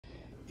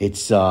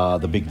It's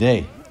the big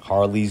day.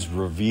 Harley's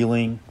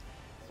revealing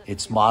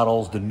its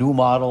models, the new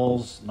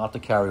models, not the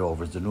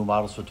carryovers, the new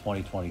models for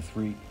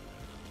 2023.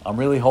 I'm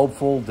really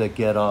hopeful to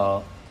get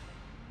a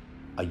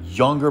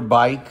younger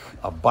bike,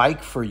 a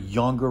bike for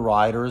younger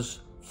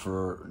riders,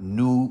 for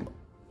new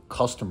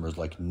customers,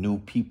 like new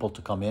people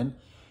to come in,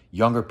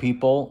 younger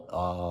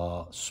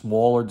people,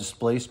 smaller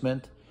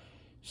displacement.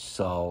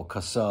 So,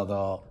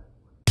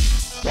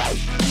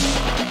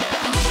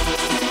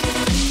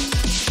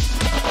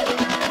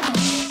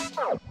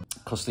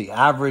 because the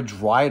average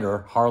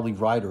rider, Harley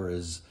rider,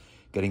 is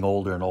getting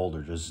older and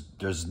older.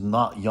 There's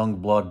not young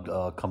blood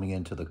coming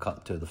into the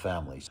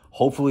families.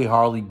 Hopefully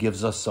Harley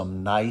gives us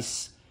some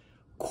nice,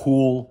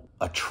 cool,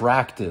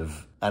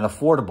 attractive, and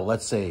affordable,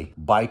 let's say,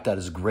 bike that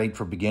is great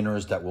for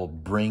beginners, that will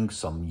bring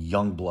some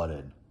young blood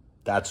in.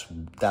 That's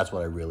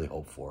what I really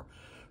hope for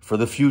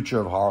the future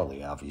of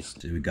Harley.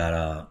 Obviously, we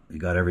got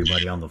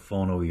everybody on the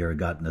phone over here. We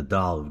got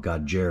Nadal, we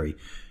got Jerry,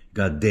 we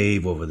got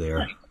Dave over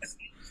there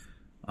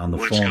on the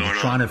phone,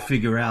 trying to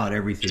figure out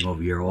everything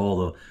over here.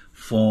 All the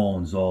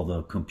phones, all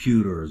the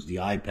computers, the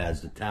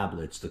iPads, the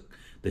tablets, the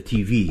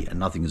TV, and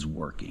nothing is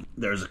working.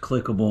 There's a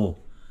clickable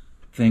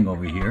thing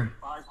over here.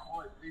 5,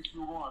 4, 3,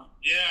 2, 1.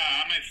 Yeah,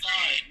 I'm at 5.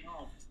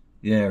 No.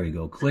 There we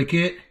go. Click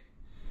it.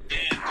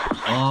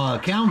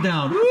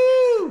 Countdown.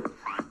 Woo!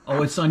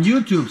 Oh, it's on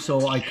YouTube,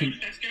 so I can.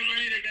 Let's get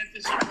ready to get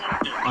this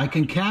started. I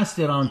can cast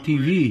it on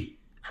TV.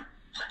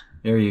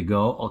 There you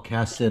go. I'll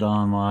cast it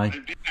on my.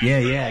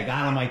 Yeah, I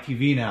got it on my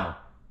TV now.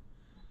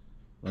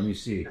 Let me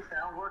see. Is the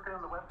sound working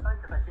on the website?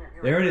 Because I can't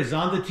hear There it is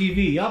on the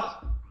TV.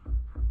 Yup.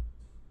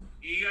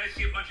 You guys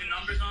see a bunch of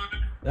numbers on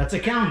it? That's a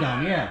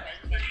countdown. Yeah.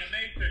 It's like the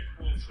Matrix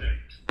bullshit.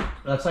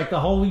 That's like the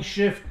holy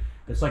shift.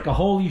 It's like a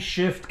holy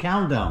shift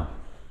countdown.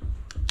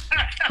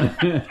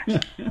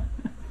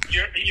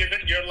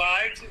 You're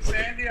live,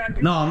 Sandy?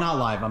 No, I'm not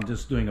live. I'm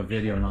just doing a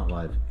video, not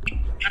live.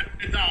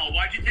 No,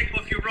 why'd you take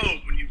off your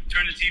robe when you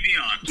turn the TV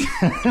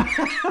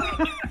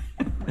on?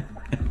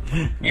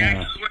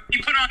 Yeah,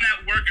 you put on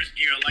that worker's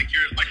gear like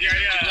you're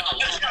yeah.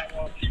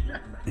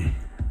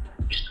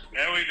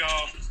 There we go.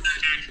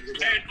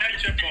 Hey,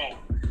 attention, Bo.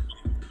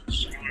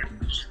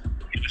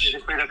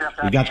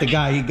 You got the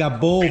guy. You got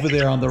Bo over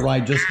there on the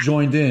right, just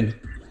joined in,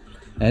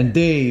 and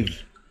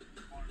Dave.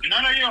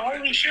 None of your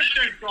holy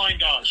shifters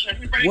joined us.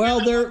 Everybody. Well,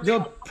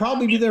 they'll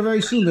probably be there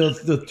very soon.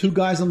 The two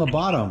guys on the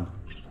bottom.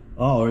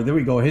 Oh, there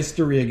we go.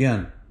 History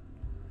again.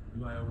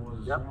 I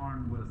was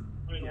born with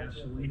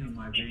gasoline in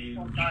my veins.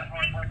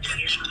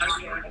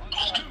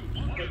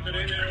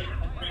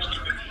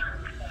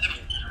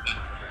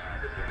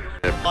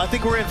 I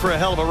think we're in for a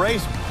hell of a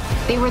race.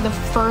 They were the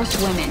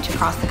first women to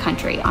cross the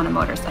country on a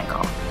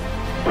motorcycle.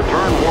 To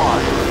turn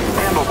wide,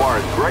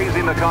 handlebars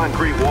grazing the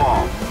concrete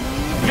wall.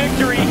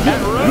 Victory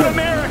at Road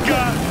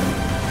America.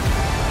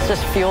 It's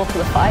just fuel to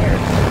the fire.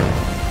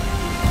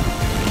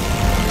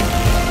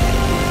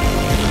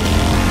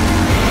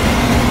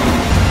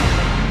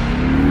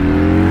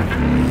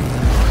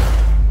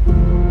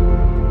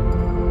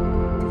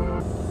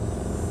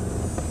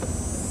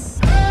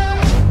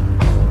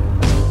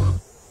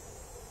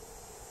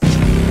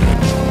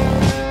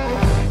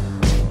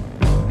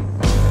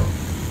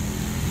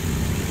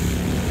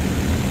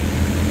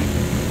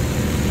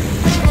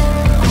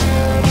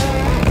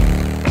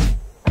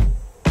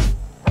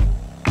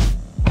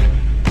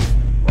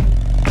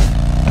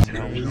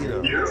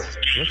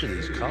 Look at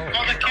these colors.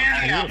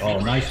 Oh,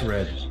 nice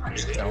red.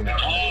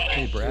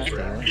 Hey, Brad. Get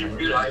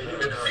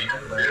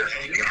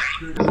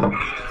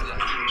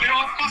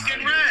all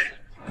fucking red.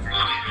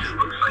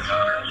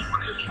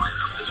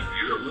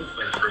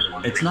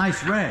 It's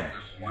nice red.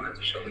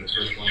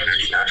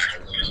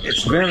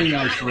 It's very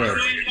nice red.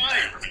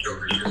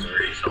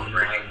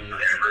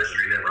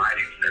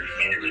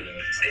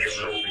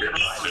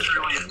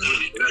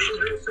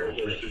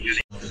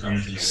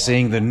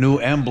 Seeing the new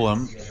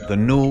emblem, the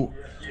new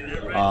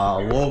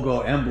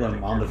logo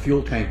emblem on the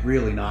fuel tank,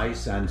 really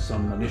nice, and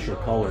some initial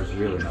colors,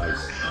 really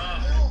nice.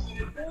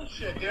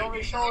 Bullshit. They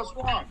only show us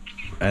one.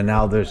 And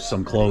now there's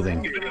some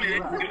clothing. Give it a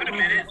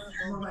minute.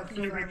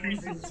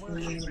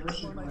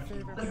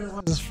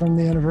 This is from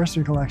the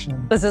anniversary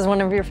collection. This is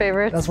one of your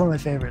favorites? That's one of my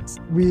favorites.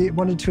 We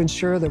wanted to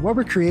ensure that what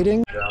we're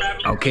creating.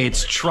 Okay,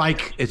 it's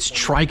trike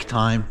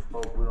time.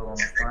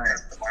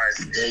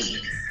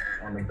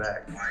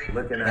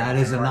 That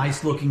is a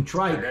nice looking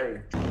trike.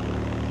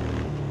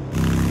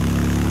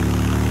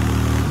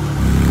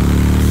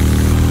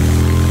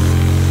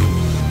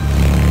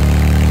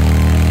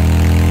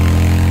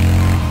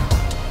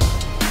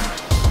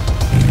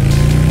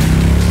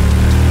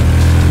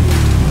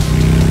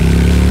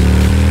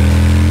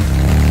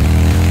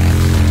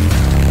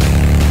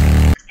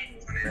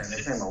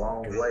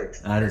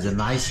 That is a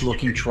nice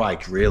looking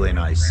trike, really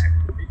nice.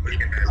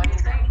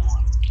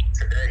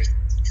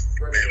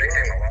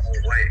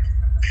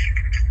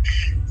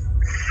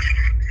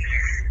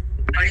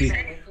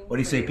 What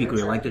do you say, Pico?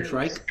 You like the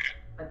trike?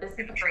 But this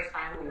is the first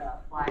time we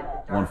fly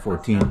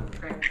 114.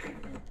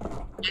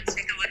 Let's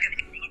take a look at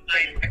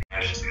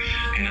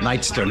the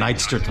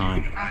Nightster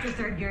time. After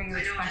third gear, you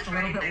expect a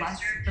little bit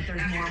less, but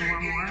there's more.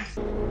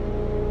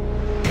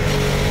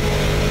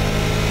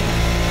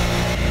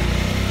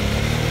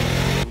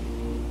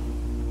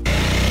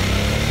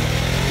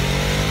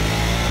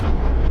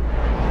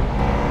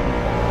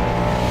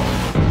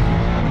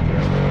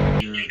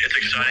 It's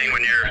exciting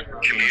when you're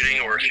commuting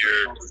or if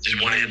you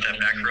just want to hit that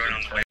back road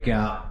on the way.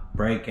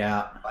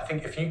 Breakout. I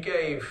think if you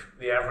gave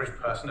the average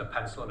person a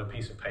pencil and a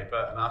piece of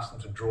paper and asked them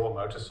to draw a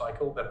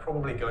motorcycle, they're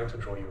probably going to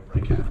draw you a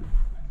breakout.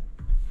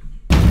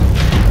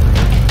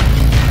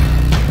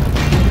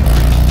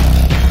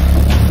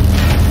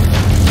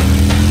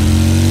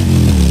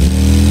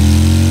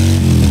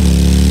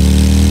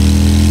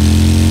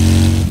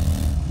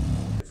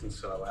 It's in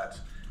silhouette.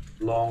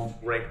 Long,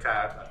 raked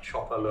out, a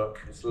chopper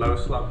look. It's low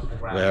slump to the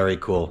ground. Very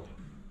cool.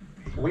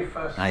 We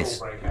first saw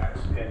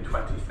breakouts in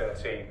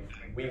 2013.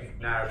 We've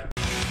now...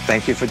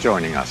 Thank you for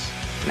joining us,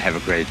 and have a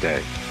great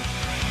day.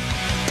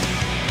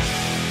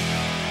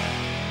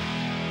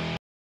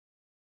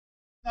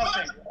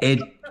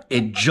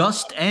 It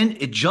just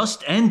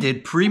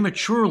ended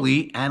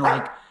prematurely, and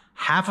like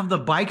half of the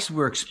bikes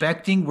we're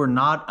expecting were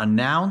not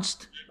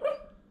announced.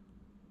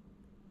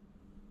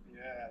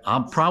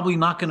 I'm probably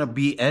not going to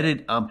be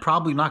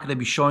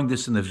showing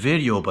this in the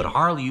video, but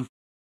Harley, you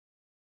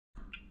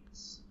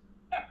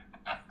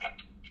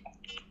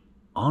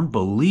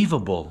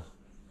unbelievable.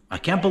 I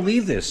can't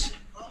believe this.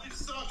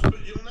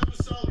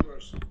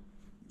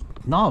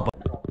 No,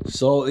 but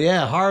so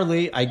yeah,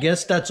 Harley, I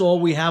guess that's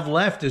all we have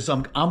left is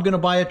I'm going to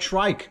buy a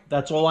trike.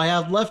 That's all I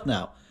have left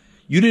now.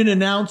 You didn't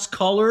announce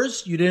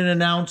colors. You didn't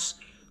announce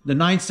the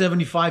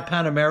 975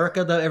 Pan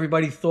America that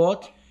everybody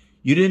thought.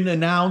 You didn't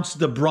announce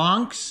the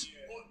Bronx.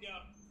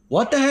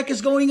 What the heck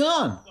is going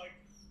on?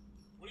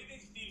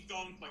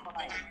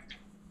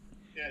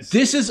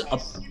 This is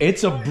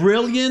it's a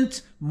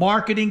brilliant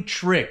marketing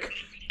trick.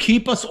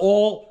 Keep us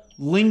all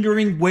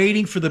lingering,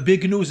 waiting for the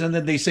big news, and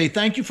then they say,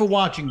 thank you for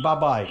watching,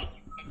 bye-bye.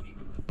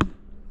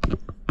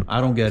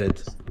 I don't get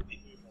it.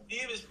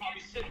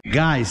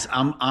 Guys,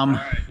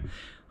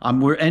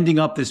 we're ending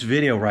up this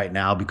video right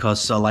now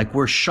because like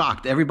we're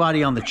shocked.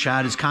 Everybody on the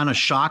chat is kind of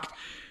shocked.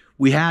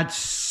 We had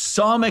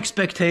some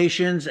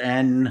expectations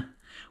and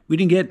we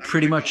didn't get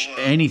pretty much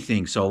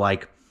anything. So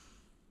like,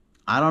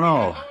 I don't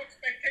know. No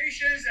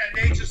expectations, and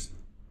they just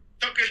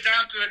took it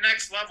down to the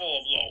next level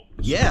of low.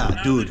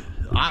 Yeah, dude.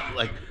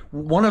 Like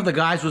one of the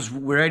guys was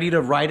ready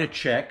to write a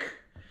check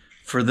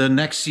for the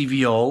next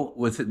CVO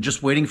with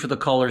just waiting for the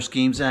color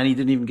schemes, and he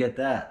didn't even get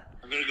that.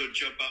 I'm gonna go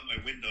jump out my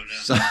window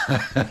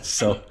now.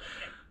 So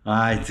all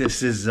right,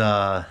 this is I'm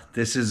gonna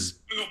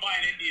go buy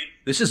an Indian.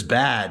 this is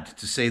bad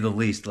to say the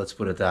least. Let's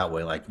put it that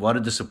way. Like, what a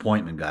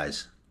disappointment,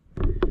 guys.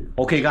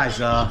 Okay,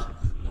 guys.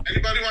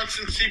 Anybody want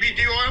some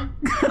CBD oil?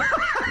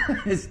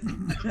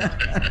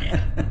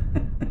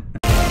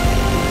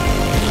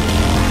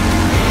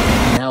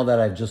 Now that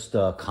I've just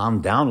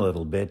calmed down a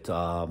little bit,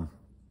 the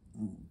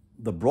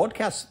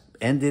broadcast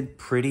ended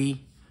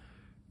pretty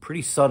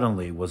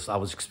suddenly. I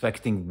was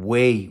expecting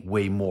way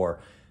more,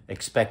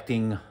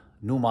 expecting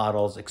new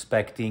models,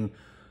 expecting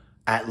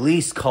at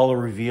least color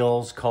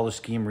reveals, color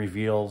scheme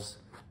reveals,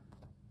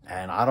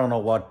 and I don't know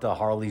what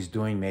Harley's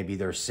doing. Maybe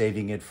they're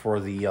saving it for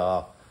the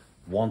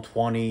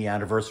 120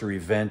 anniversary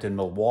event in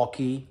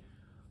Milwaukee,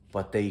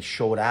 but they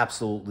showed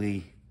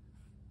absolutely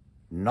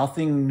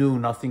nothing new,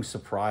 nothing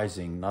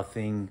surprising,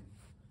 nothing.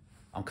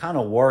 I'm kind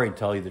of worried,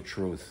 tell you the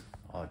truth.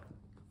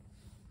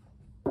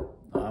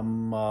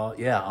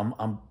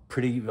 I'm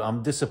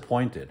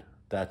disappointed.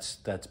 That's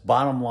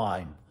bottom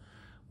line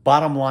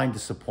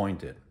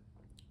disappointed,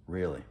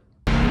 really.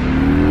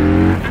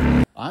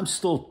 I'm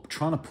still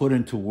trying to put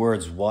into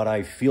words what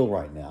I feel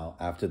right now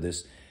after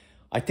this.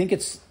 I think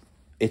it's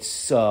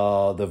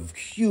the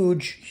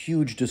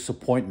huge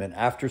disappointment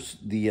after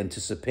the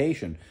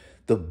anticipation,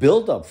 the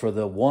buildup for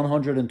the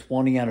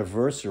 120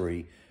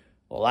 anniversary.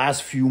 The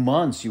last few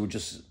months, you were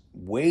just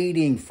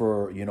waiting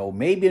for,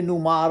 maybe a new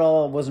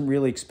model. I wasn't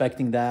really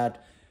expecting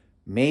that.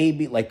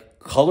 Maybe like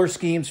color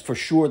schemes for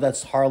sure.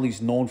 That's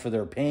Harley's known for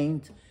their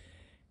paint.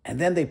 And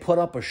then they put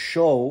up a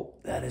show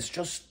that is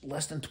just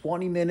less than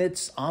 20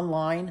 minutes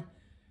online.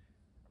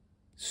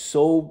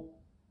 So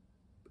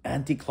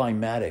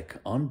anticlimactic,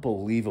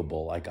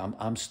 unbelievable. Like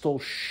I'm still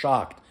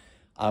shocked.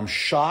 I'm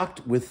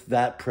shocked with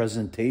that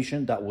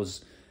presentation that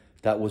was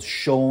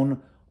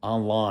shown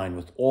online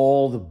with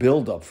all the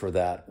buildup for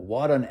that.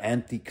 What an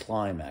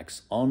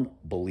anticlimax.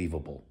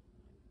 Unbelievable.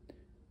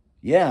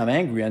 Yeah, I'm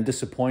angry and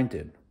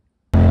disappointed.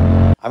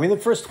 I mean, the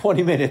first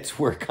 20 minutes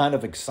were kind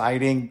of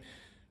exciting.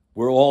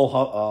 We're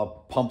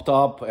all pumped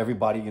up.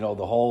 Everybody,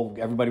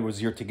 everybody was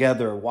here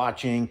together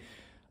watching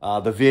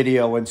the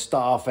video and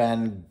stuff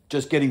and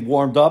just getting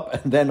warmed up.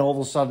 And then all of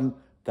a sudden,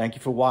 thank you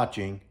for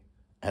watching.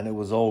 And it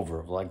was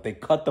over. Like they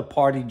cut the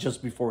party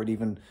just before it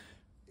even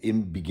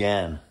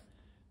began.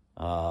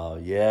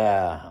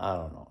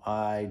 Yeah,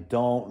 I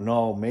don't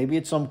know. Maybe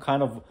it's some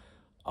kind of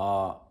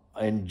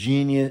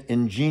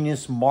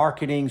ingenious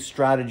marketing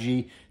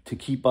strategy to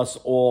keep us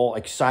all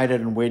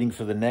excited and waiting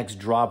for the next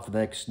drop, for the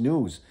next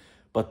news.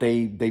 but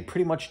they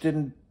pretty much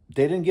didn't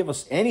give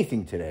us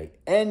anything today,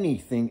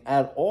 anything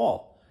at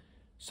all.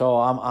 So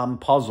I'm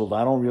puzzled.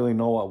 I don't really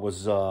know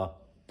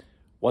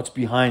what's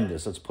behind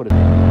this. Let's put it.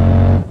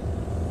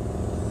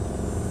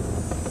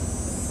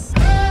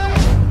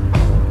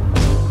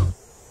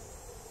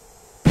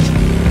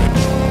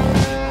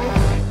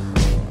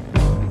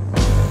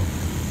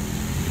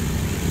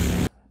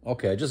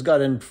 Okay, I just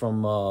got in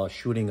from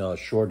shooting a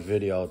short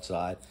video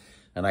outside,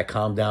 and I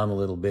calmed down a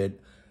little bit.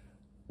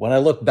 When I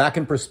look back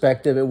in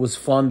perspective, it was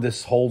fun,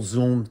 this whole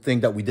Zoom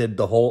thing that we did,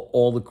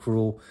 all the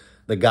crew,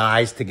 the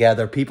guys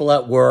together, people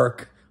at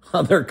work,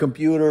 on their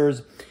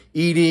computers,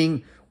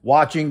 eating,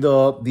 watching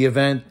the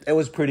event. It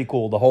was pretty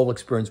cool. The whole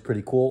experience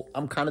pretty cool.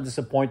 I'm kind of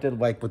disappointed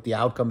with the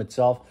outcome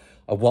itself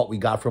of what we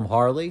got from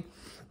Harley.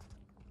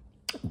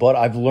 But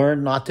I've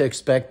learned not to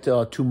expect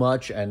too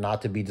much and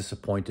not to be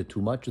disappointed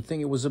too much. I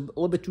think it was a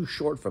little bit too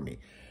short for me.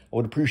 I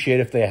would appreciate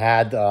if they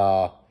had,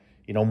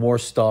 more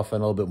stuff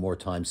and a little bit more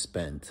time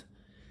spent.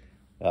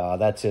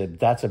 That's it.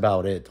 That's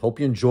about it. Hope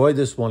you enjoyed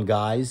this one,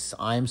 guys.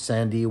 I'm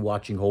Sandy,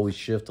 watching Holy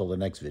Shift. Till the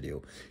next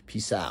video.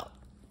 Peace out.